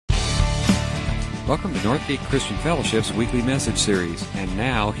Welcome to Northgate Christian Fellowship's weekly message series. And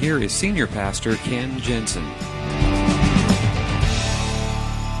now, here is Senior Pastor Ken Jensen.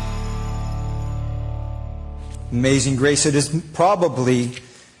 Amazing Grace. It is probably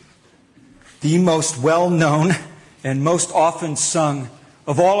the most well-known and most often sung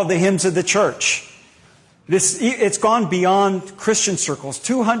of all of the hymns of the church. It's gone beyond Christian circles.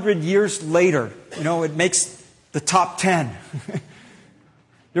 200 years later, it makes the top 10.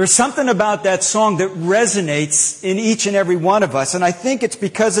 There's something about that song that resonates in each and every one of us. And I think it's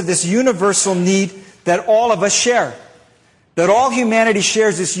because of this universal need that all of us share. That all humanity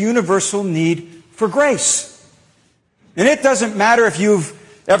shares this universal need for grace. And it doesn't matter if you've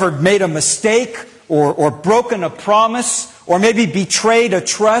ever made a mistake or broken a promise or maybe betrayed a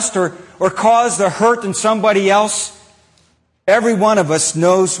trust or caused a hurt in somebody else. Every one of us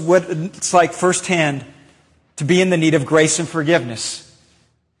knows what it's like firsthand to be in the need of grace and forgiveness.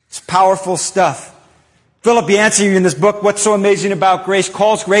 It's powerful stuff. Philip Yancey, in this book, What's So Amazing About Grace,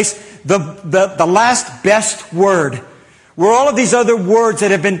 calls grace the last best word. Where all of these other words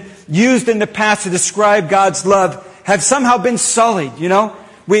that have been used in the past to describe God's love have somehow been sullied,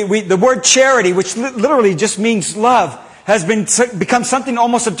 The word charity, which literally just means love, has become something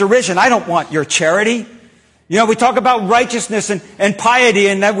almost of derision. I don't want your charity. We talk about righteousness and piety,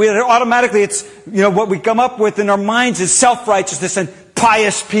 and that automatically it's, what we come up with in our minds is self-righteousness and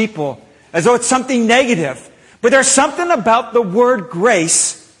pious people, as though it's something negative. But there's something about the word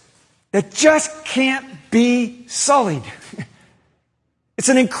grace that just can't be sullied. It's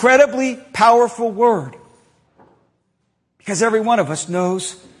an incredibly powerful word. Because every one of us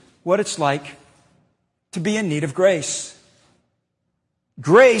knows what it's like to be in need of grace.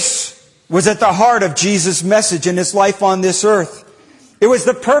 Grace was at the heart of Jesus' message in His life on this earth. It was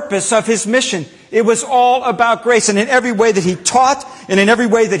the purpose of His mission. It was all about grace. And in every way that He taught, and in every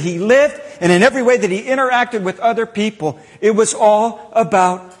way that He lived, and in every way that He interacted with other people, it was all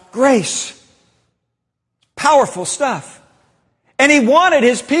about grace. Powerful stuff. And He wanted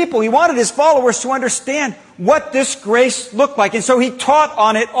His people, He wanted His followers to understand what this grace looked like. And so He taught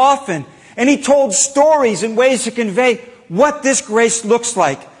on it often. And He told stories and ways to convey what this grace looks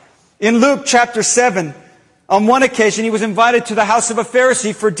like. In Luke chapter 7, on one occasion, He was invited to the house of a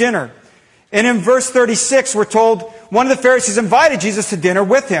Pharisee for dinner. And in verse 36, we're told one of the Pharisees invited Jesus to dinner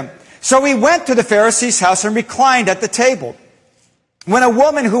with him. So He went to the Pharisee's house and reclined at the table. When a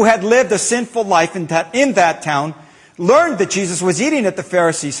woman who had lived a sinful life in that town learned that Jesus was eating at the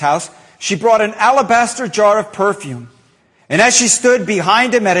Pharisee's house, she brought an alabaster jar of perfume. And as she stood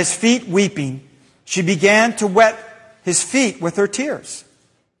behind Him at His feet weeping, she began to wet His feet with her tears.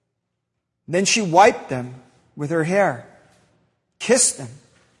 Then she wiped them with her hair, kissed them,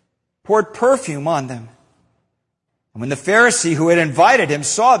 poured perfume on them. And when the Pharisee who had invited him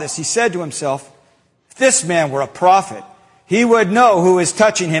saw this, he said to himself, "If this man were a prophet, he would know who is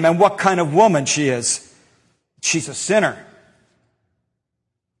touching him and what kind of woman she is. She's a sinner."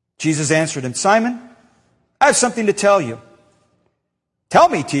 Jesus answered him, "Simon, I have something to tell you." "Tell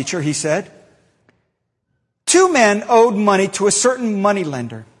me, teacher," he said. 2 men owed money to a certain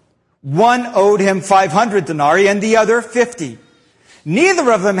moneylender. One owed him 500 denarii and the other 50.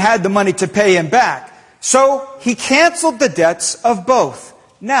 Neither of them had the money to pay him back, so he canceled the debts of both.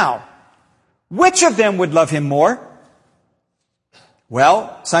 Now, which of them would love him more?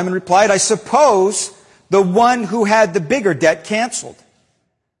 "Well," Simon replied, "I suppose the one who had the bigger debt canceled."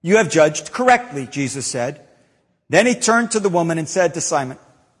 "You have judged correctly," Jesus said. Then He turned to the woman and said to Simon,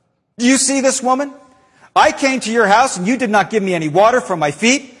 "Do you see this woman? I came to your house and you did not give me any water for my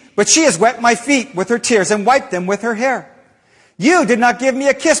feet, but she has wet my feet with her tears and wiped them with her hair. You did not give me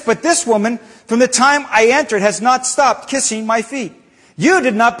a kiss, but this woman, from the time I entered, has not stopped kissing my feet. You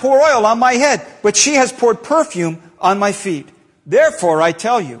did not pour oil on my head, but she has poured perfume on my feet. Therefore, I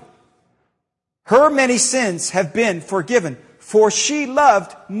tell you, her many sins have been forgiven, for she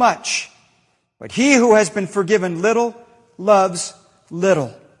loved much. But he who has been forgiven little loves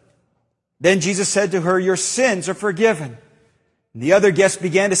little." Then Jesus said to her, "Your sins are forgiven." And the other guests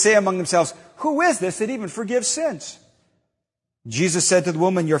began to say among themselves, "Who is this that even forgives sins?" Jesus said to the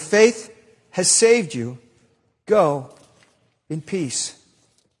woman, "Your faith has saved you. Go in peace."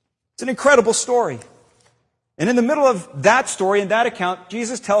 It's an incredible story. And in the middle of that story and that account,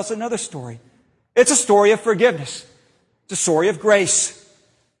 Jesus tells another story. It's a story of forgiveness. It's a story of grace.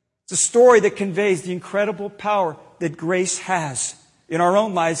 It's a story that conveys the incredible power that grace has in our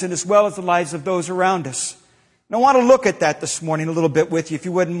own lives and as well as the lives of those around us. And I want to look at that this morning a little bit with you, if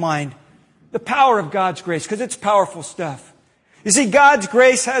you wouldn't mind. The power of God's grace, because it's powerful stuff. You see, God's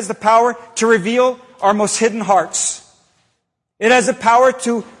grace has the power to reveal our most hidden hearts. It has the power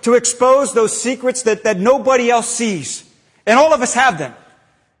to expose those secrets that nobody else sees. And all of us have them.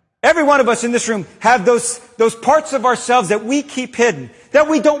 Every one of us in this room have those parts of ourselves that we keep hidden, that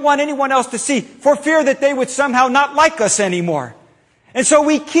we don't want anyone else to see, for fear that they would somehow not like us anymore. And so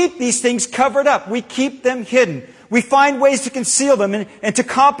we keep these things covered up. We keep them hidden. We find ways to conceal them and to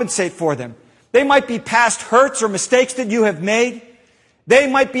compensate for them. They might be past hurts or mistakes that you have made.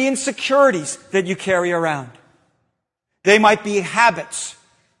 They might be insecurities that you carry around. They might be habits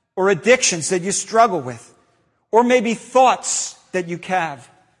or addictions that you struggle with, or maybe thoughts that you have,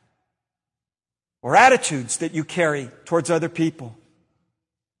 or attitudes that you carry towards other people.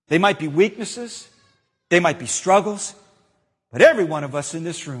 They might be weaknesses. They might be struggles. But every one of us in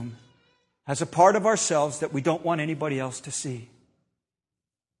this room has a part of ourselves that we don't want anybody else to see.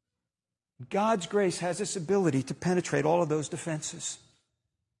 God's grace has this ability to penetrate all of those defenses.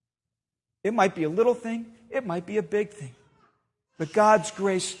 It might be a little thing. It might be a big thing. But God's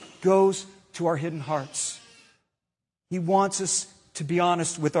grace goes to our hidden hearts. He wants us to be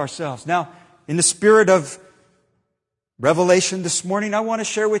honest with ourselves. Now, in the spirit of revelation this morning, I want to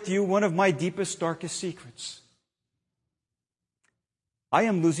share with you one of my deepest, darkest secrets. I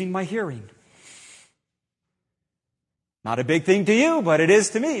am losing my hearing. Not a big thing to you, but it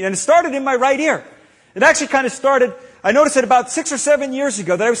is to me. And it started in my right ear. It actually kind of started, I noticed it about 6 or 7 years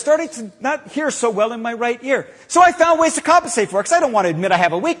ago, that I was starting to not hear so well in my right ear. So I found ways to compensate for it, because I don't want to admit I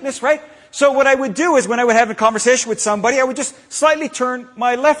have a weakness, right? So what I would do is when I would have a conversation with somebody, I would just slightly turn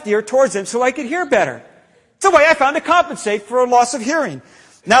my left ear towards them so I could hear better. It's a way I found to compensate for a loss of hearing.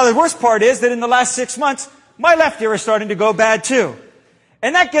 Now the worst part is that in the last 6 months, my left ear is starting to go bad too.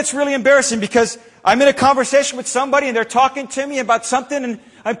 And that gets really embarrassing because I'm in a conversation with somebody and they're talking to me about something and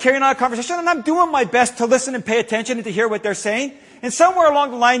I'm carrying on a conversation and I'm doing my best to listen and pay attention and to hear what they're saying. And somewhere along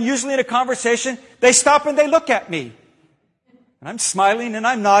the line, usually in a conversation, they stop and they look at me. And I'm smiling and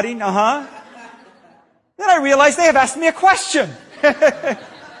I'm nodding, Then I realize they have asked me a question.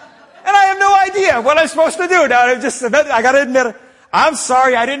 And I have no idea what I'm supposed to do. Now, I got to admit it. I'm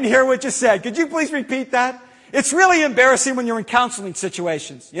sorry, I didn't hear what you said. Could you please repeat that? It's really embarrassing when you're in counseling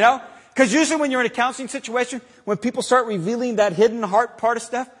situations, Because usually when you're in a counseling situation, when people start revealing that hidden heart part of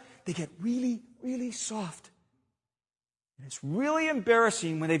stuff, they get really, really soft. And it's really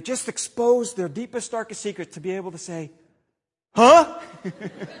embarrassing when they've just exposed their deepest, darkest secret to be able to say, huh?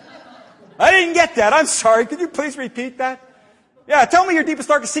 I didn't get that. I'm sorry. Could you please repeat that? Yeah, tell me your deepest,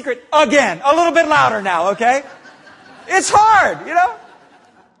 darkest secret again. A little bit louder now, okay? It's hard,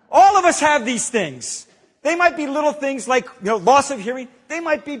 All of us have these things. They might be little things like, loss of hearing. They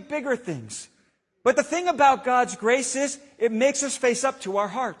might be bigger things. But the thing about God's grace is it makes us face up to our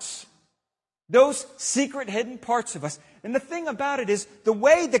hearts. Those secret hidden parts of us. And the thing about it is the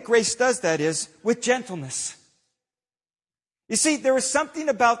way that grace does that is with gentleness. You see, there is something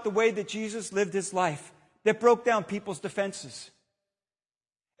about the way that Jesus lived his life that broke down people's defenses.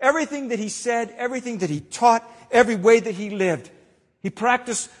 Everything that he said, everything that he taught, every way that he lived, he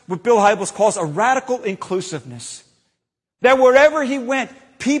practiced what Bill Hybels calls a radical inclusiveness. That wherever he went,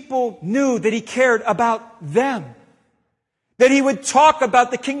 people knew that he cared about them. That he would talk about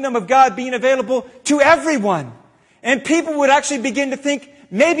the kingdom of God being available to everyone. And people would actually begin to think,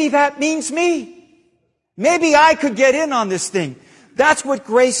 maybe that means me. Maybe I could get in on this thing. That's what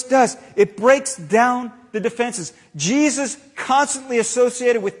grace does. It breaks down the defenses. Jesus constantly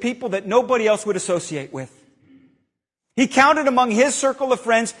associated with people that nobody else would associate with. He counted among his circle of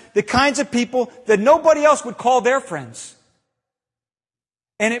friends the kinds of people that nobody else would call their friends.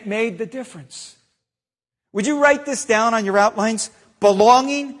 And it made the difference. Would you write this down on your outlines?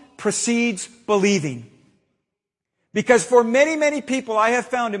 Belonging precedes believing. Because for many, many people I have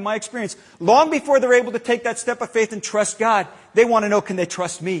found in my experience, long before they're able to take that step of faith and trust God, they want to know, can they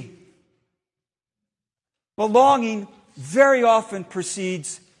trust me? Belonging very often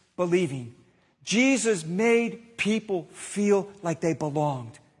precedes believing. Jesus made people feel like they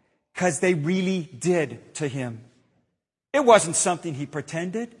belonged because they really did to him. It wasn't something he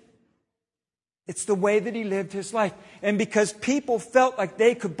pretended. It's the way that he lived his life. And because people felt like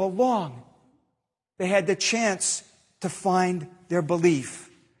they could belong, they had the chance to find their belief.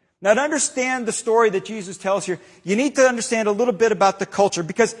 Now, to understand the story that Jesus tells here, you need to understand a little bit about the culture,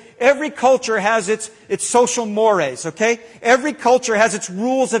 because every culture has its social mores, okay? Every culture has its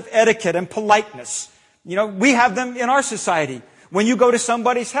rules of etiquette and politeness. We have them in our society. When you go to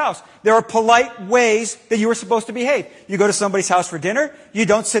somebody's house, there are polite ways that you are supposed to behave. You go to somebody's house for dinner, you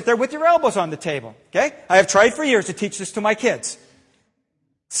don't sit there with your elbows on the table, okay? I have tried for years to teach this to my kids.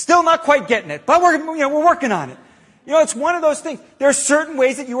 Still not quite getting it, but we're working on it. You know, it's one of those things. There are certain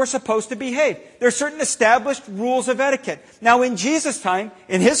ways that you are supposed to behave. There are certain established rules of etiquette. Now, in Jesus' time,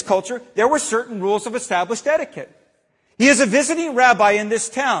 in his culture, there were certain rules of established etiquette. He is a visiting rabbi in this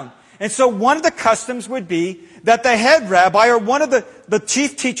town. And so one of the customs would be that the head rabbi or one of the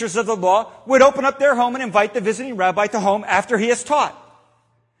chief teachers of the law would open up their home and invite the visiting rabbi to home after he has taught.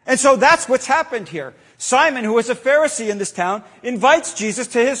 And so that's what's happened here. Simon, who is a Pharisee in this town, invites Jesus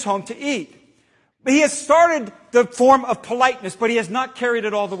to his home to eat. But he has started the form of politeness, but he has not carried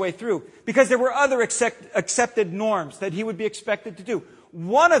it all the way through, because there were other accepted norms that he would be expected to do.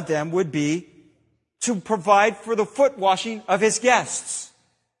 One of them would be to provide for the foot washing of his guests.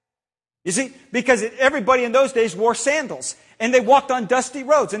 You see, because everybody in those days wore sandals, and they walked on dusty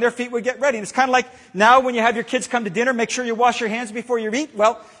roads, and their feet would get ready. And it's kind of like now when you have your kids come to dinner, make sure you wash your hands before you eat.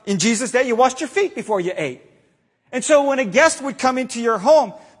 Well, in Jesus' day, you washed your feet before you ate. And so when a guest would come into your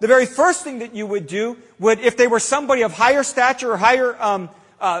home, the very first thing that you would do would, if they were somebody of higher stature or higher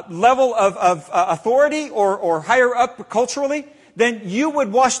level of authority or higher up culturally, then you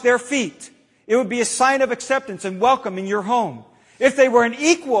would wash their feet. It would be a sign of acceptance and welcome in your home. If they were an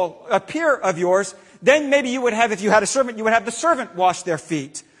equal, a peer of yours, then maybe you would have, if you had a servant, you would have the servant wash their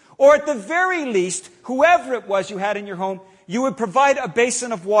feet. Or at the very least, whoever it was you had in your home, you would provide a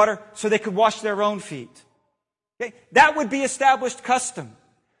basin of water so they could wash their own feet. Okay? That would be established custom.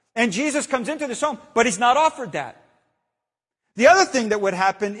 And Jesus comes into this home, but he's not offered that. The other thing that would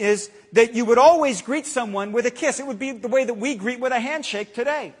happen is that you would always greet someone with a kiss. It would be the way that we greet with a handshake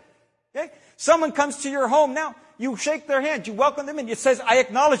today. Okay? Someone comes to your home now, you shake their hand, you welcome them in. It says, I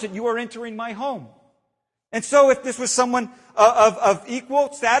acknowledge that you are entering my home. And so if this was someone of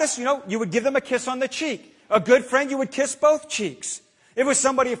equal status, you would give them a kiss on the cheek. A good friend, you would kiss both cheeks. If it was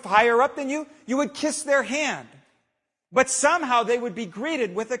somebody higher up than you, you would kiss their hand. But somehow they would be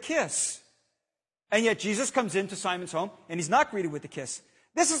greeted with a kiss. And yet Jesus comes into Simon's home and he's not greeted with a kiss.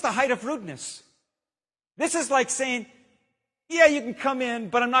 This is the height of rudeness. This is like saying, yeah, you can come in,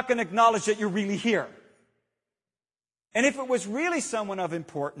 but I'm not going to acknowledge that you're really here. And if it was really someone of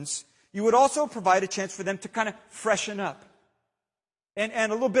importance, you would also provide a chance for them to kind of freshen up. And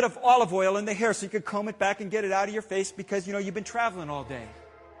a little bit of olive oil in the hair so you could comb it back and get it out of your face because, you've been traveling all day.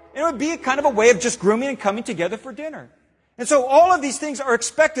 And it would be a kind of a way of just grooming and coming together for dinner. And so all of these things are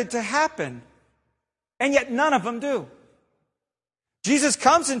expected to happen. And yet none of them do. Jesus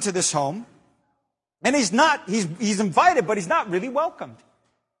comes into this home and he's invited, but he's not really welcomed.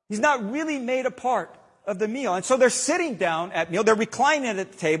 He's not really made a part of the meal. And so they're sitting down at meal. They're reclining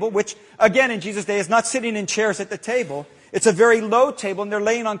at the table, which again in Jesus' day is not sitting in chairs at the table. It's a very low table and they're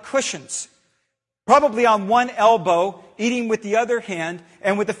laying on cushions. Probably on one elbow, eating with the other hand,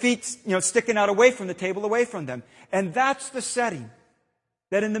 and with the feet, sticking out away from the table, away from them. And that's the setting.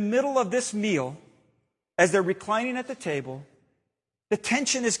 That in the middle of this meal, as they're reclining at the table, the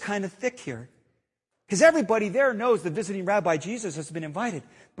tension is kind of thick here. Because everybody there knows the visiting Rabbi Jesus has been invited,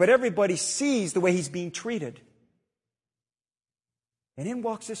 but everybody sees the way he's being treated. And in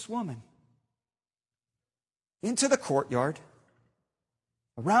walks this woman into the courtyard,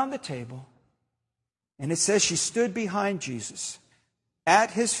 around the table, and it says she stood behind Jesus,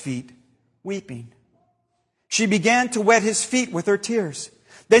 at his feet, weeping. She began to wet his feet with her tears.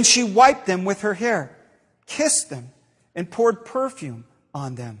 Then she wiped them with her hair, kissed them, and poured perfume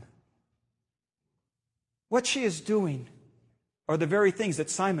on them. What she is doing are the very things that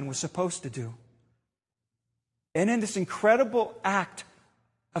Simon was supposed to do. And in this incredible act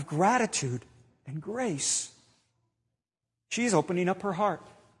of gratitude and grace, she's opening up her heart.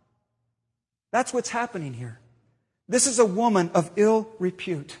 That's what's happening here. This is a woman of ill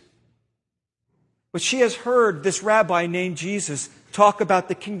repute. But she has heard this rabbi named Jesus talk about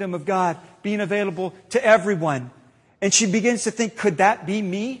the kingdom of God being available to everyone. And she begins to think, could that be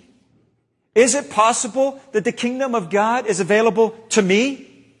me? Is it possible that the kingdom of God is available to me?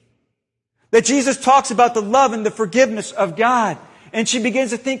 That Jesus talks about the love and the forgiveness of God. And she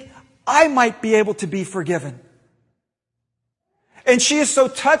begins to think, I might be able to be forgiven. And she is so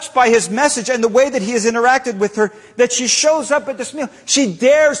touched by his message and the way that he has interacted with her that she shows up at this meal. She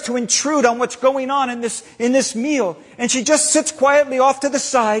dares to intrude on what's going on in this meal. And she just sits quietly off to the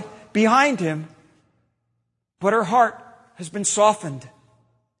side behind him. But her heart has been softened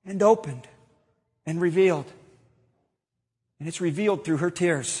and opened and revealed. And it's revealed through her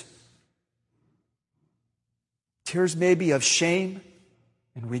tears. Tears maybe of shame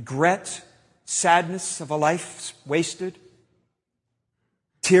and regret, sadness of a life wasted.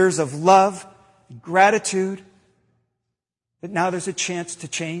 Tears of love and gratitude that now there's a chance to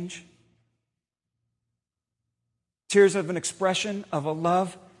change. Tears of an expression of a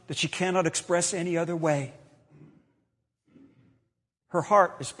love that she cannot express any other way. Her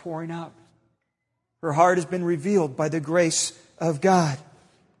heart is pouring out. Her heart has been revealed by the grace of God.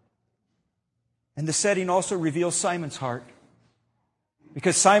 And the setting also reveals Simon's heart,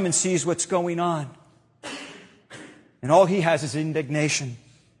 because Simon sees what's going on. And all he has is indignation.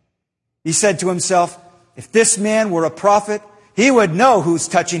 He said to himself, if this man were a prophet, he would know who's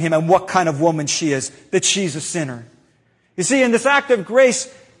touching him and what kind of woman she is, that she's a sinner. You see, in this act of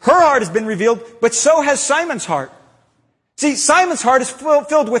grace, her heart has been revealed, but so has Simon's heart. See, Simon's heart is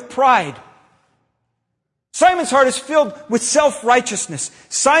filled with pride. Simon's heart is filled with self-righteousness.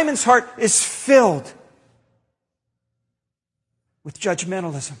 Simon's heart is filled with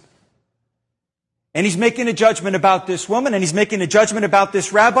judgmentalism. And he's making a judgment about this woman, and he's making a judgment about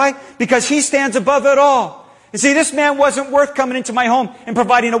this rabbi, because he stands above it all. You see, this man wasn't worth coming into my home and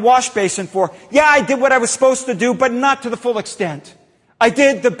providing a wash basin for. Yeah, I did what I was supposed to do, but not to the full extent. I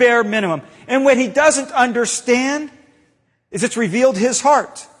did the bare minimum. And what he doesn't understand is it's revealed his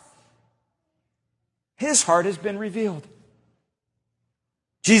heart. His heart has been revealed.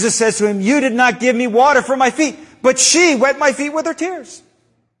 Jesus says to him, you did not give me water for my feet, but she wet my feet with her tears.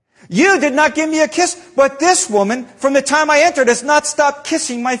 You did not give me a kiss, but this woman, from the time I entered, has not stopped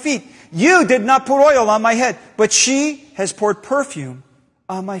kissing my feet. You did not put oil on my head, but she has poured perfume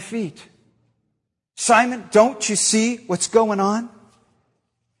on my feet. Simon, don't you see what's going on?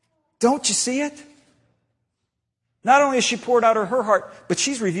 Don't you see it? Not only has she poured out her heart, but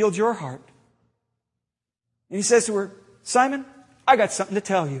she's revealed your heart. And he says to her, Simon, I got something to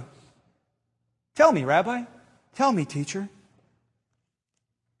tell you. Tell me, Rabbi. Tell me, teacher.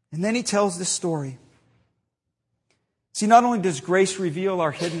 And then he tells this story. See, not only does grace reveal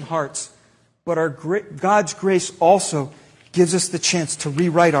our hidden hearts, but God's grace also gives us the chance to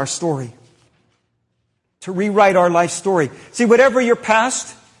rewrite our story. To rewrite our life story. See, whatever your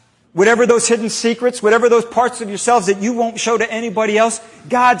past, whatever those hidden secrets, whatever those parts of yourselves that you won't show to anybody else,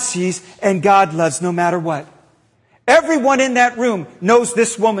 God sees and God loves no matter what. Everyone in that room knows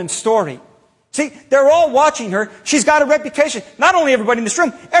this woman's story. See, they're all watching her. She's got a reputation. Not only everybody in this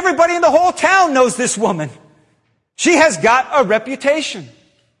room, everybody in the whole town knows this woman. She has got a reputation.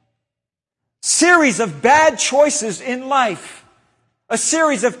 Series of bad choices in life. A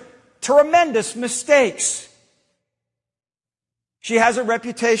series of tremendous mistakes. She has a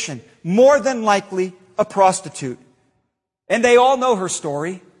reputation. More than likely a prostitute. And they all know her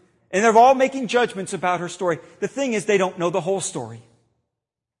story. And they're all making judgments about her story. The thing is, they don't know the whole story.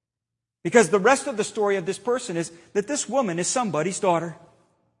 Because the rest of the story of this person is that this woman is somebody's daughter.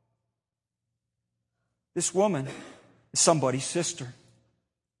 This woman is somebody's sister.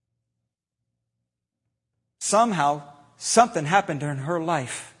 Somehow, something happened in her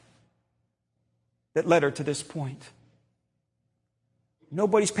life that led her to this point.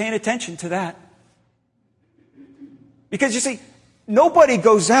 Nobody's paying attention to that. Because you see, nobody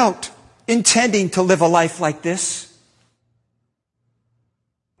goes out intending to live a life like this.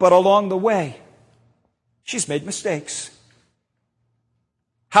 But along the way, she's made mistakes.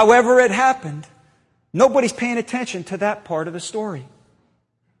 However it happened, nobody's paying attention to that part of the story.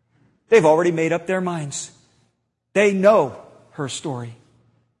 They've already made up their minds. They know her story.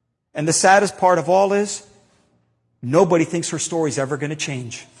 And the saddest part of all is, nobody thinks her story's ever going to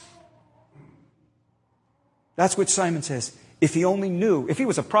change. That's what Simon says. If he only knew, if he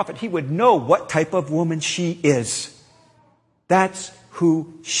was a prophet, he would know what type of woman she is. That's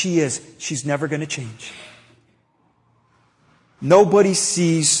who she is. She's never going to change. Nobody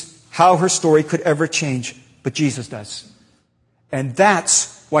sees how her story could ever change, but Jesus does. And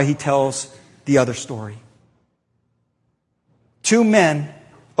that's why he tells the other story. 2 men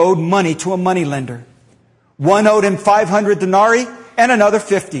owed money to a moneylender. One owed him 500 denarii and another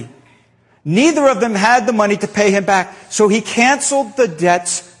 50. Neither of them had the money to pay him back, so he canceled the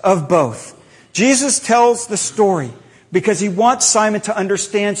debts of both. Jesus tells the story because he wants Simon to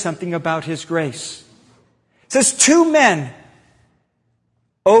understand something about his grace. It says 2 men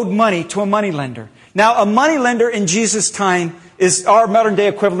owed money to a moneylender. Now, a moneylender in Jesus' time is our modern day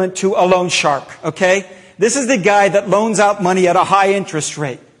equivalent to a loan shark, okay? This is the guy that loans out money at a high interest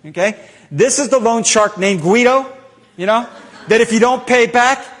rate, okay? This is the loan shark named Guido, that if you don't pay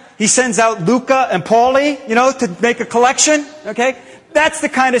back, he sends out Luca and Paulie, to make a collection, okay? That's the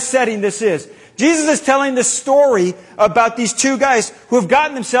kind of setting this is. Jesus is telling this story about these 2 guys who have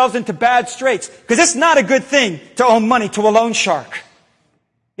gotten themselves into bad straits. Because it's not a good thing to owe money to a loan shark.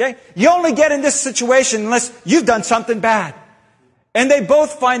 Okay? You only get in this situation unless you've done something bad. And they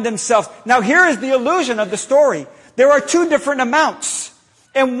both find themselves. Now here is the illusion of the story. There are 2 different amounts.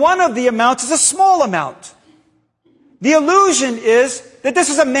 And one of the amounts is a small amount. The illusion is that this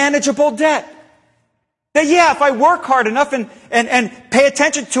is a manageable debt. That, yeah, if I work hard enough and pay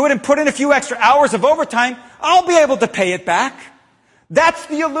attention to it and put in a few extra hours of overtime, I'll be able to pay it back. That's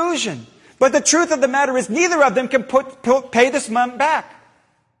the illusion. But the truth of the matter is neither of them can pay this money back.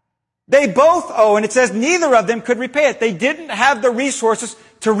 They both owe, and it says neither of them could repay it. They didn't have the resources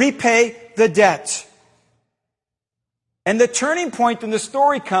to repay the debt. And the turning point in the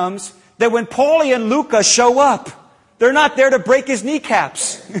story comes that when Paulie and Luca show up, they're not there to break his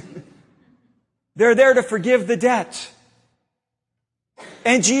kneecaps. They're there to forgive the debt.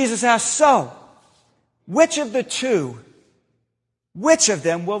 And Jesus asks, so, which of the two, which of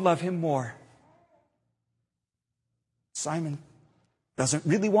them will love him more? Simon doesn't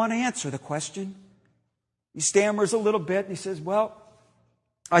really want to answer the question. He stammers a little bit and he says, well,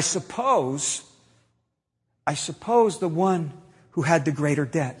 I suppose the one who had the greater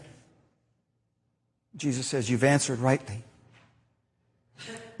debt. Jesus says, you've answered rightly.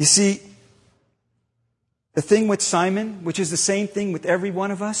 You see, the thing with Simon, which is the same thing with every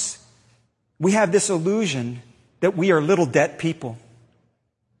one of us, we have this illusion that we are little debt people.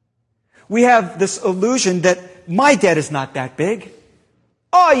 We have this illusion that my debt is not that big.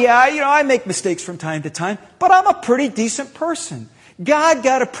 Oh yeah, I make mistakes from time to time, but I'm a pretty decent person. God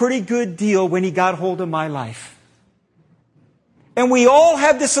got a pretty good deal when He got hold of my life. And we all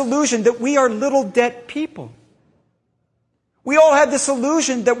have this illusion that we are little debt people. We all have this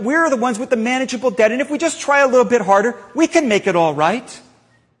illusion that we're the ones with the manageable debt, and if we just try a little bit harder, we can make it all right.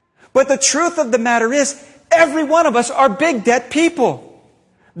 But the truth of the matter is, every one of us are big debt people.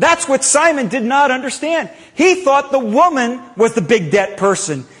 That's what Simon did not understand. He thought the woman was the big debt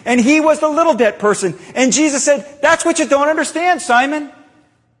person, and he was the little debt person. And Jesus said, that's what you don't understand, Simon.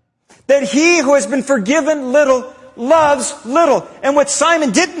 That he who has been forgiven little loves little. And what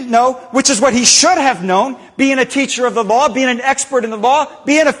Simon didn't know, which is what he should have known, being a teacher of the law, being an expert in the law,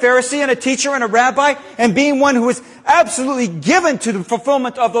 being a Pharisee and a teacher and a rabbi, and being one who is absolutely given to the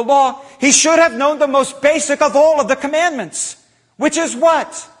fulfillment of the law, he should have known the most basic of all of the commandments. Which is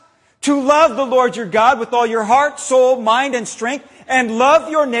what? To love the Lord your God with all your heart, soul, mind, and strength, and love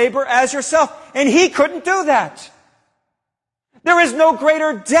your neighbor as yourself. And he couldn't do that. There is no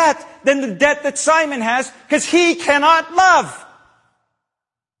greater debt than the debt that Simon has, because he cannot love.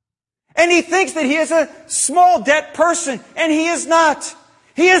 And he thinks that he is a small debt person, and he is not.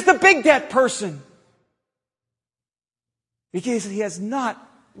 He is the big debt person. Because he has not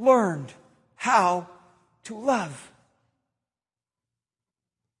learned how to love.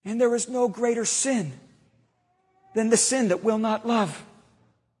 And there is no greater sin than the sin that will not love,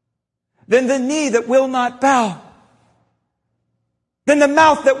 than the knee that will not bow, than the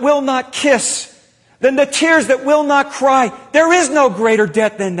mouth that will not kiss, than the tears that will not cry. There is no greater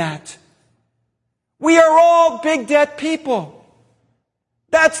debt than that. We are all big debt people.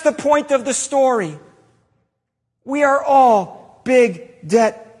 That's the point of the story. We are all big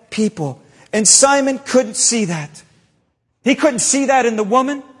debt people. And Simon couldn't see that. He couldn't see that in the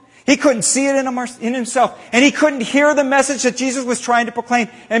woman. He couldn't see it in himself. And he couldn't hear the message that Jesus was trying to proclaim.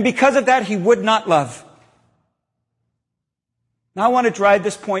 And because of that, he would not love. Now I want to drive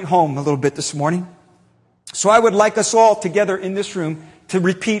this point home a little bit this morning. So I would like us all together in this room to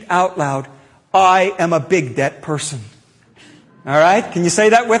repeat out loud, I am a big debt person. All right? Can you say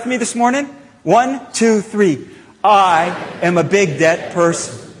that with me this morning? 1, 2, 3. I am a big debt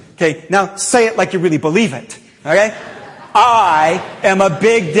person. Okay, now say it like you really believe it. Okay? I am a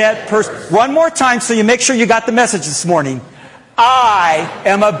big debt person. One more time so you make sure you got the message this morning. I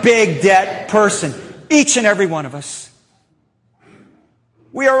am a big debt person. Each and every one of us.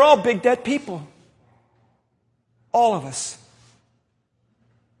 We are all big debt people. All of us.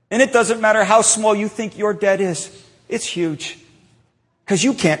 And it doesn't matter how small you think your debt is. It's huge. Because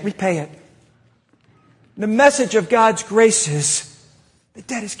you can't repay it. The message of God's grace is the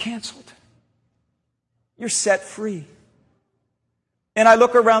debt is canceled. You're set free. And I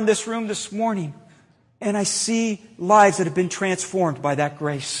look around this room this morning and I see lives that have been transformed by that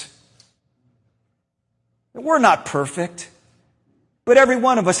grace. We're not perfect, but every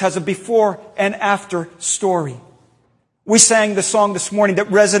one of us has a before and after story. We sang the song this morning that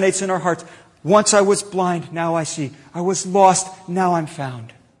resonates in our hearts. Once I was blind, now I see. I was lost, now I'm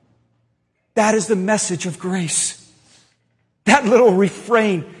found. That is the message of grace. That little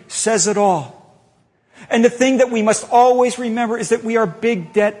refrain says it all. And the thing that we must always remember is that we are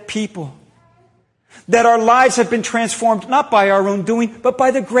big debt people. That our lives have been transformed not by our own doing, but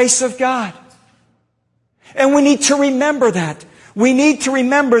by the grace of God. And we need to remember that. We need to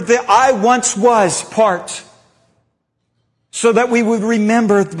remember the I once was part. So that we would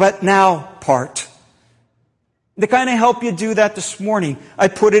remember the but now part. To kind of help you do that this morning, I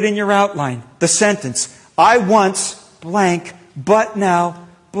put it in your outline. The sentence, I once blank, but now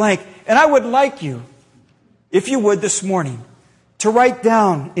blank. And I would like you, if you would this morning, to write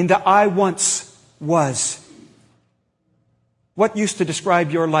down in the I once was what used to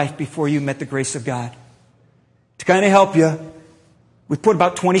describe your life before you met the grace of God. To kind of help you, we put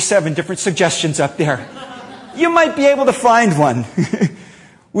about 27 different suggestions up there. You might be able to find one.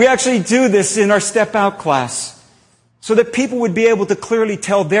 We actually do this in our Step Out class so that people would be able to clearly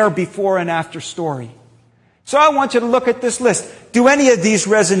tell their before and after story. So I want you to look at this list. Do any of these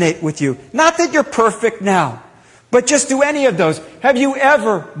resonate with you? Not that you're perfect now, but just do any of those. Have you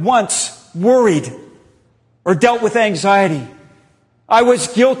ever once worried or dealt with anxiety? I was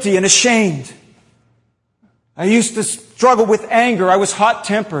guilty and ashamed. I used to struggle with anger. I was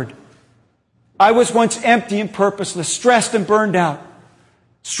hot-tempered. I was once empty and purposeless, stressed and burned out,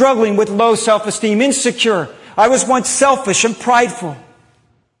 struggling with low self-esteem, insecure. I was once selfish and prideful.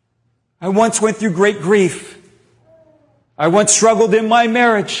 I once went through great grief. I once struggled in my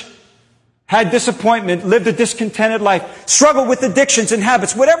marriage, had disappointment, lived a discontented life, struggled with addictions and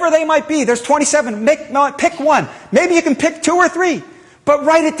habits, whatever they might be. There's 27. Pick one. Maybe you can pick 2 or 3, but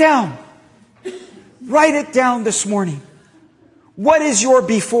write it down. Write it down this morning. What is your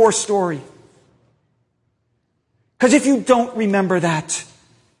before story? Because if you don't remember that,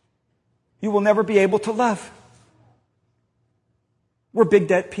 you will never be able to love. We're big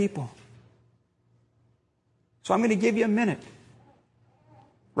debt people. So I'm going to give you a minute.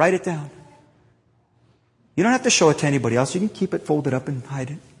 Write it down. You don't have to show it to anybody else. You can keep it folded up and hide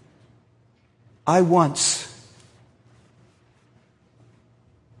it. I once.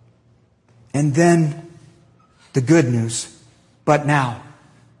 And then the good news. But now.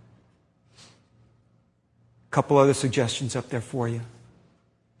 A couple other suggestions up there for you.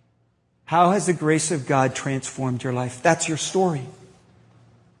 How has the grace of God transformed your life? That's your story.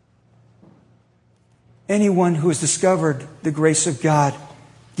 Anyone who has discovered the grace of God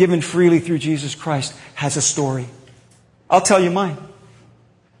given freely through Jesus Christ has a story. I'll tell you mine.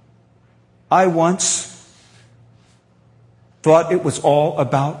 I once thought it was all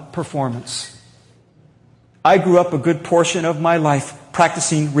about performance. I grew up a good portion of my life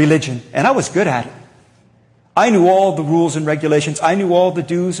practicing religion, and I was good at it. I knew all the rules and regulations. I knew all the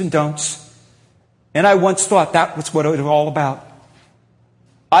do's and don'ts. And I once thought that was what it was all about.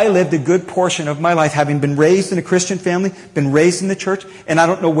 I lived a good portion of my life having been raised in a Christian family, been raised in the church, and I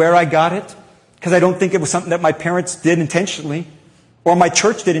don't know where I got it, because I don't think it was something that my parents did intentionally, or my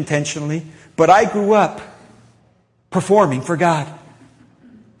church did intentionally, but I grew up performing for God.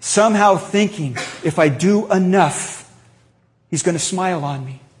 Somehow thinking, if I do enough, He's going to smile on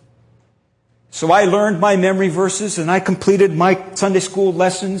me. So I learned my memory verses, and I completed my Sunday school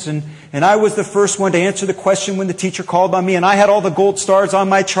lessons, and I was the first one to answer the question when the teacher called on me, and I had all the gold stars on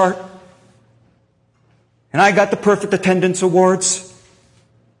my chart. And I got the perfect attendance awards.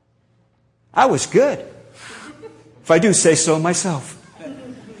 I was good, if I do say so myself.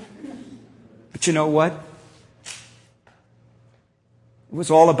 But you know what? It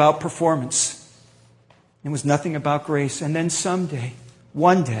was all about performance. It was nothing about grace. And then someday,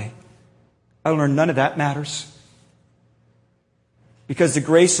 one day, I learned none of that matters. Because the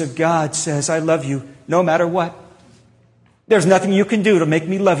grace of God says, I love you no matter what. There's nothing you can do to make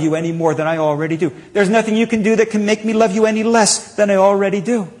me love you any more than I already do. There's nothing you can do that can make me love you any less than I already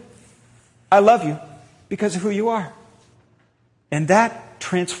do. I love you because of who you are. And that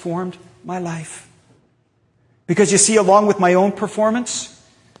transformed my life. Because you see, along with my own performance,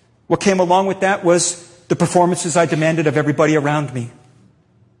 what came along with that was the performances I demanded of everybody around me.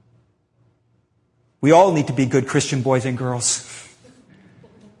 We all need to be good Christian boys and girls.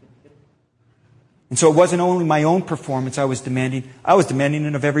 And so it wasn't only my own performance I was demanding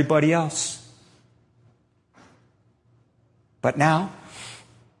it of everybody else. But now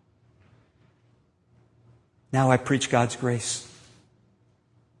I preach God's grace.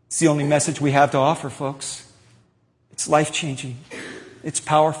 It's the only message we have to offer, folks. It's life-changing. It's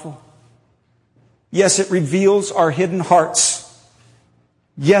powerful. Yes, it reveals our hidden hearts.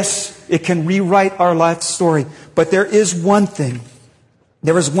 Yes, it can rewrite our life story. But there is one thing.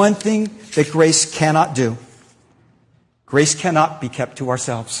 There is one thing that grace cannot do. Grace cannot be kept to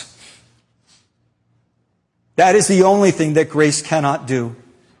ourselves. That is the only thing that grace cannot do.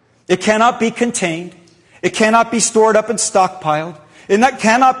 It cannot be contained. It cannot be stored up and stockpiled. And that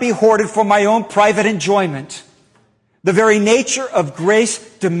cannot be hoarded for my own private enjoyment. The very nature of grace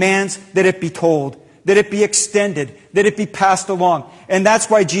demands that it be told, that it be extended, that it be passed along. And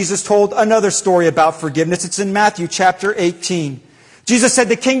that's why Jesus told another story about forgiveness. It's in Matthew chapter 18. Jesus said,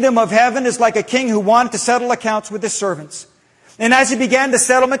 the kingdom of heaven is like a king who wanted to settle accounts with his servants. And as he began the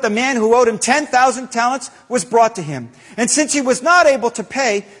settlement, the man who owed him 10,000 talents was brought to him. And since he was not able to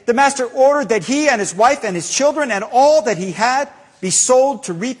pay, the master ordered that he and his wife and his children and all that he had be sold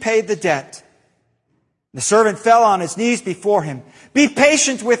to repay the debt. The servant fell on his knees before him. "Be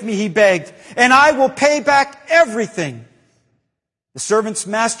patient with me," he begged, "and I will pay back everything." The servant's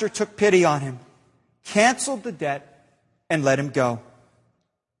master took pity on him, canceled the debt, and let him go.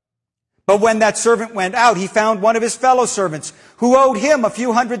 But when that servant went out, he found one of his fellow servants who owed him a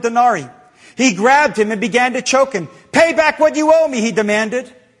few hundred denarii. He grabbed him and began to choke him. "Pay back what you owe me," he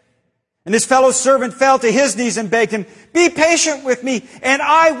demanded. And his fellow servant fell to his knees and begged him, "Be patient with me, and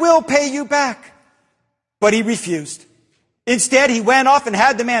I will pay you back." But he refused. Instead, he went off and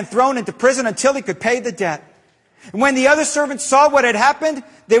had the man thrown into prison until he could pay the debt. And when the other servants saw what had happened,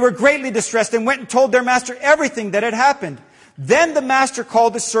 they were greatly distressed and went and told their master everything that had happened. Then the master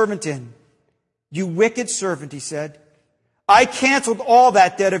called the servant in. "You wicked servant," he said, "I canceled all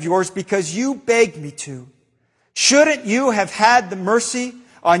that debt of yours because you begged me to. Shouldn't you have had the mercy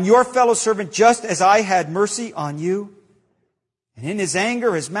on your fellow servant just as I had mercy on you?" And in his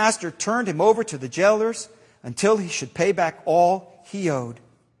anger, his master turned him over to the jailers until he should pay back all he owed.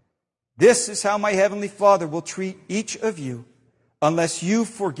 This is how my heavenly Father will treat each of you unless you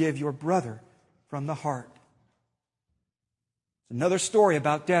forgive your brother from the heart. Another story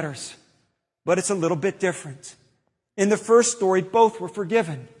about debtors, but it's a little bit different. In the first story, both were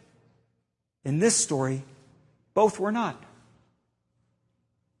forgiven. In this story, both were not.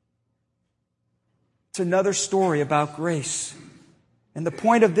 It's another story about grace. And the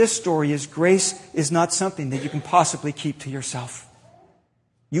point of this story is grace is not something that you can possibly keep to yourself.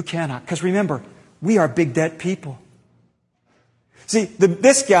 You cannot. Because remember, we are big debt people. See,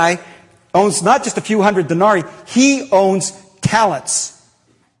 this guy owns not just a few hundred denarii. He owns talents.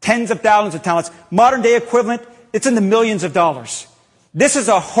 Tens of thousands of talents. Modern day equivalent, it's in the millions of dollars. This is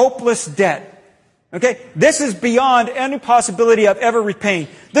a hopeless debt. Okay? This is beyond any possibility of ever repaying.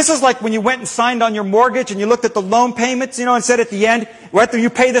 This is like when you went and signed on your mortgage and you looked at the loan payments, and said at the end, whether you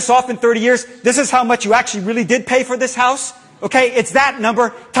pay this off in 30 years, this is how much you actually really did pay for this house. Okay? It's that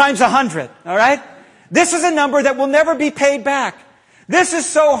number times 100. All right? This is a number that will never be paid back. This is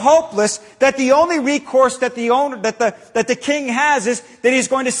so hopeless that the only recourse that the king has is that he's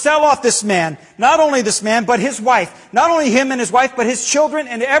going to sell off this man. Not only this man, but his wife. Not only him and his wife, but his children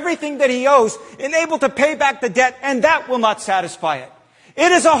and everything that he owes, and able to pay back the debt, and that will not satisfy it.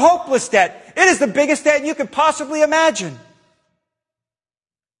 It is a hopeless debt. It is the biggest debt you could possibly imagine.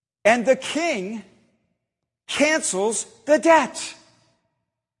 And the king cancels the debt.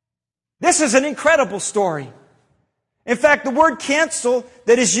 This is an incredible story. In fact, the word cancel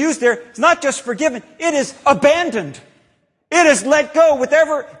that is used there is not just forgiven, it is abandoned. It is let go with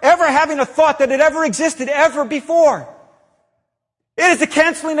ever having a thought that it ever existed ever before. It is the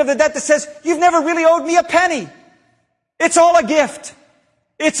canceling of the debt that says, you've never really owed me a penny. It's all a gift.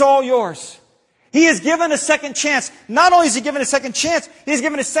 It's all yours. He is given a second chance. Not only is he given a second chance, he is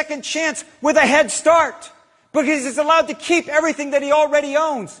given a second chance with a head start. Because he's allowed to keep everything that he already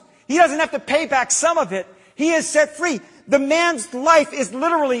owns. He doesn't have to pay back some of it. He is set free. The man's life is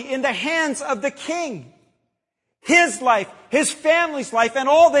literally in the hands of the king. His life, his family's life, and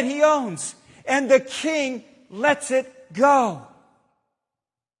all that he owns. And the king lets it go.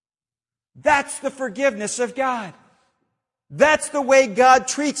 That's the forgiveness of God. That's the way God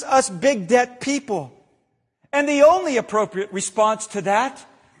treats us big debt people. And the only appropriate response to that,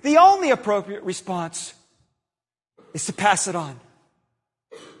 the only appropriate response is to pass it on.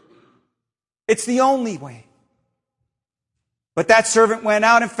 It's the only way. But that servant went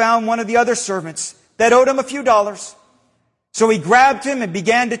out and found one of the other servants that owed him a few dollars. So he grabbed him and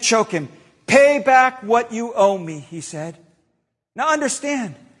began to choke him. "Pay back what you owe me," he said. Now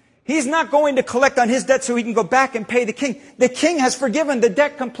understand, he's not going to collect on his debt so he can go back and pay the king. The king has forgiven the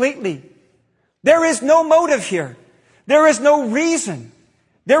debt completely. There is no motive here. There is no reason.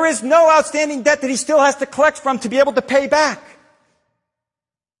 There is no outstanding debt that he still has to collect from to be able to pay back.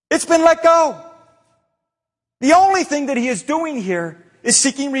 It's been let go. The only thing that he is doing here is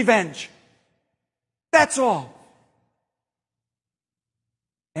seeking revenge. That's all.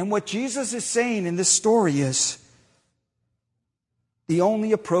 And what Jesus is saying in this story is the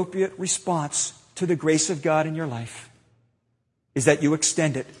only appropriate response to the grace of God in your life is that you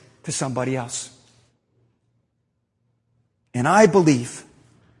extend it to somebody else. And I believe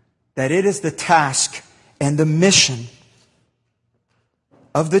that it is the task and the mission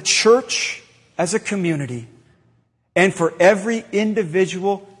of the church as a community and for every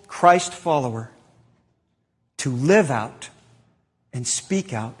individual Christ follower to live out and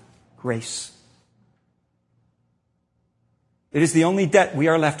speak out grace. It is the only debt we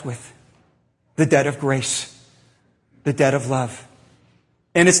are left with. The debt of grace. The debt of love.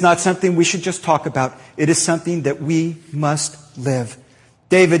 And it's not something we should just talk about. It is something that we must live.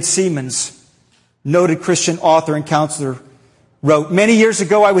 David Seamands, noted Christian author and counselor, wrote, "Many years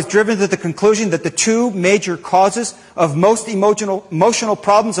ago, I was driven to the conclusion that the two major causes of most emotional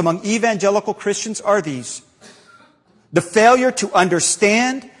problems among evangelical Christians are these: the failure to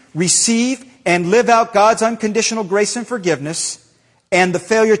understand, receive, and live out God's unconditional grace and forgiveness, and the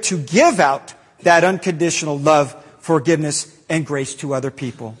failure to give out that unconditional love, forgiveness, and grace to other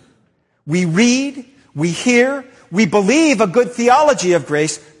people. We read, we hear, we believe a good theology of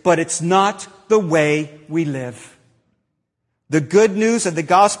grace, but it's not the way we live. The good news of the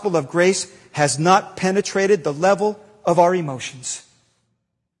gospel of grace has not penetrated the level of our emotions."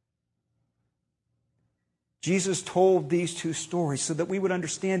 Jesus told these two stories so that we would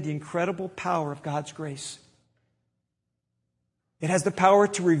understand the incredible power of God's grace. It has the power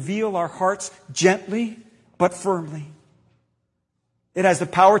to reveal our hearts gently but firmly. It has the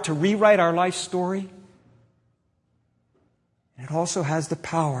power to rewrite our life story. And it also has the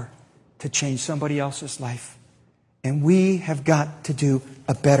power to change somebody else's life. And we have got to do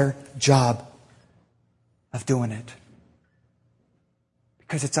a better job of doing it.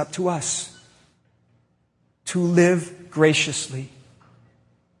 Because it's up to us to live graciously,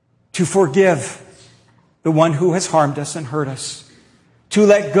 to forgive the one who has harmed us and hurt us, to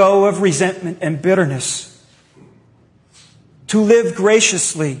let go of resentment and bitterness, to live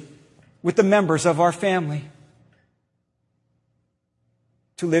graciously with the members of our family,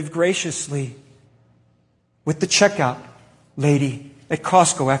 to live graciously with the checkout lady at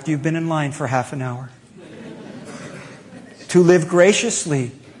Costco after you've been in line for half an hour, to live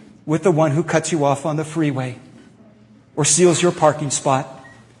graciously with the one who cuts you off on the freeway or seals your parking spot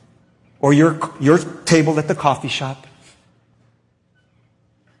or your table at the coffee shop,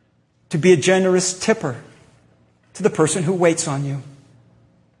 to be a generous tipper to the person who waits on you,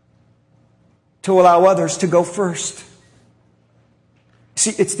 to allow others to go first.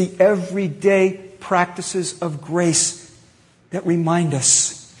 See, it's the everyday practices of grace that remind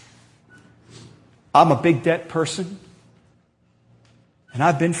us, I'm a big debt person, and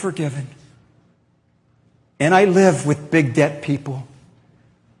I've been forgiven. And I live with big debt people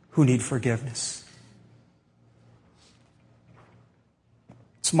who need forgiveness.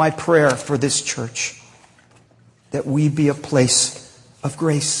 It's my prayer for this church that we be a place of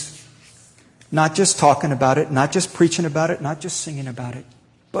grace. Not just talking about it, not just preaching about it, not just singing about it,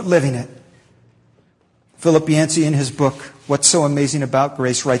 but living it. Philip Yancey, in his book, What's So Amazing About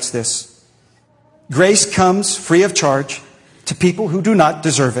Grace, writes this: "Grace comes free of charge to people who do not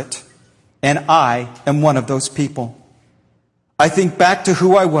deserve it. And I am one of those people. I think back to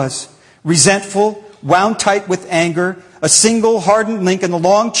who I was, resentful, wound tight with anger, a single hardened link in the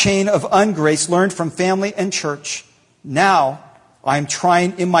long chain of ungrace learned from family and church. Now I am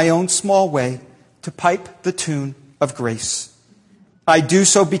trying in my own small way to pipe the tune of grace. I do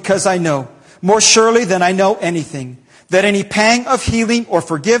so because I know, more surely than I know anything, that any pang of healing or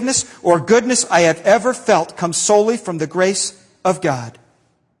forgiveness or goodness I have ever felt comes solely from the grace of God.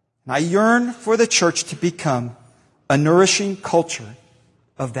 And I yearn for the church to become a nourishing culture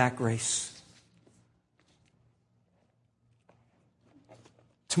of that grace."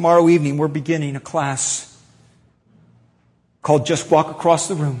 Tomorrow evening, we're beginning a class called Just Walk Across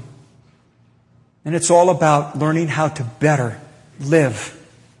the Room. And it's all about learning how to better live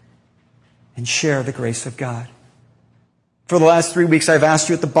and share the grace of God. For the last 3 weeks, I've asked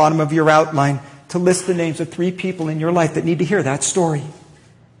you at the bottom of your outline to list the names of 3 people in your life that need to hear that story.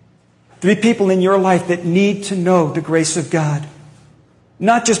 3 people in your life that need to know the grace of God.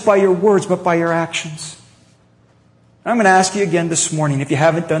 Not just by your words, but by your actions. I'm going to ask you again this morning, if you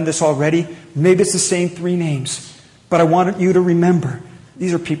haven't done this already, maybe it's the same 3 names. But I want you to remember,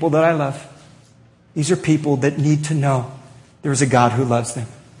 these are people that I love. These are people that need to know there is a God who loves them.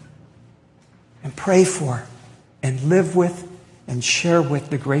 And pray for and live with and share with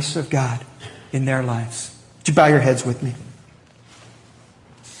the grace of God in their lives. Would you bow your heads with me?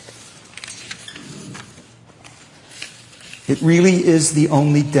 It really is the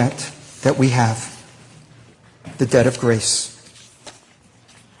only debt that we have, the debt of grace.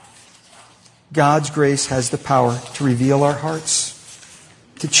 God's grace has the power to reveal our hearts,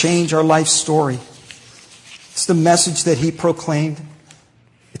 to change our life story. It's the message that He proclaimed.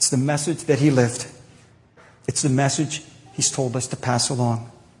 It's the message that He lived. It's the message He's told us to pass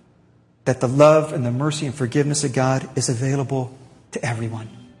along. That the love and the mercy and forgiveness of God is available to everyone.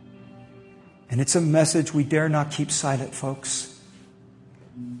 And it's a message we dare not keep silent, folks.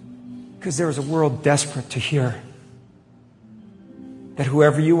 Because there is a world desperate to hear that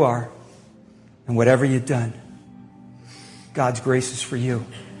whoever you are and whatever you've done, God's grace is for you.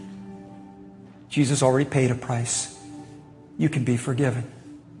 Jesus already paid a price. You can be forgiven.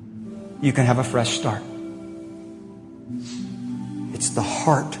 You can have a fresh start. It's the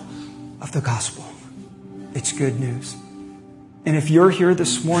heart of the gospel. It's good news. And if you're here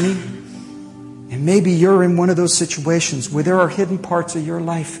this morning, and maybe you're in one of those situations where there are hidden parts of your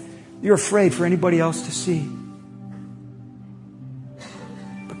life you're afraid for anybody else to see.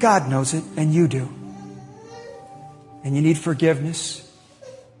 But God knows it, and you do. And you need forgiveness.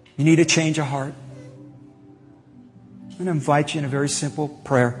 You need a change of heart. I'm going to invite you in a very simple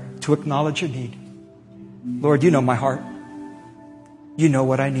prayer to acknowledge your need. Lord, you know my heart. You know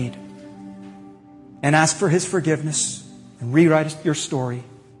what I need. And ask for His forgiveness and rewrite your story.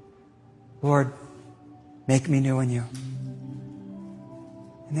 Lord, make me new in you.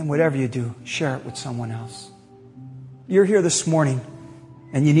 And then whatever you do, share it with someone else. You're here this morning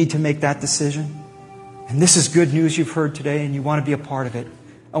and you need to make that decision. And this is good news you've heard today and you want to be a part of it.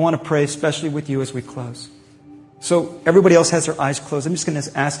 I want to pray especially with you as we close. So everybody else has their eyes closed. I'm just going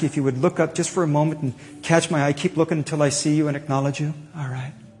to ask you if you would look up just for a moment and catch my eye. Keep looking until I see you and acknowledge you. All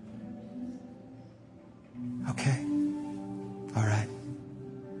right. Okay. All right.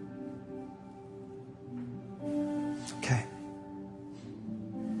 Okay.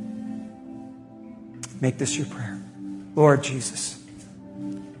 Make this your prayer. Lord Jesus,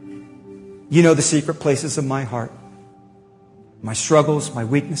 you know the secret places of my heart, my struggles, my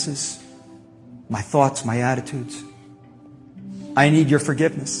weaknesses, my thoughts, my attitudes. I need your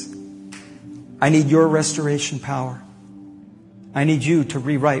forgiveness. I need your restoration power. I need you to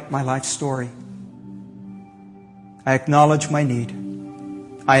rewrite my life story. I acknowledge my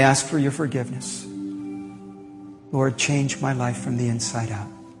need. I ask for your forgiveness. Lord, change my life from the inside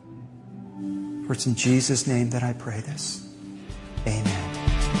out. For it's in Jesus' name that I pray this. Amen.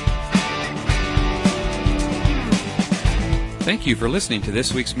 Thank you for listening to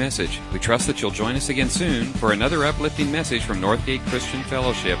this week's message. We trust that you'll join us again soon for another uplifting message from Northgate Christian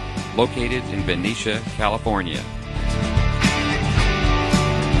Fellowship, located in Benicia, California.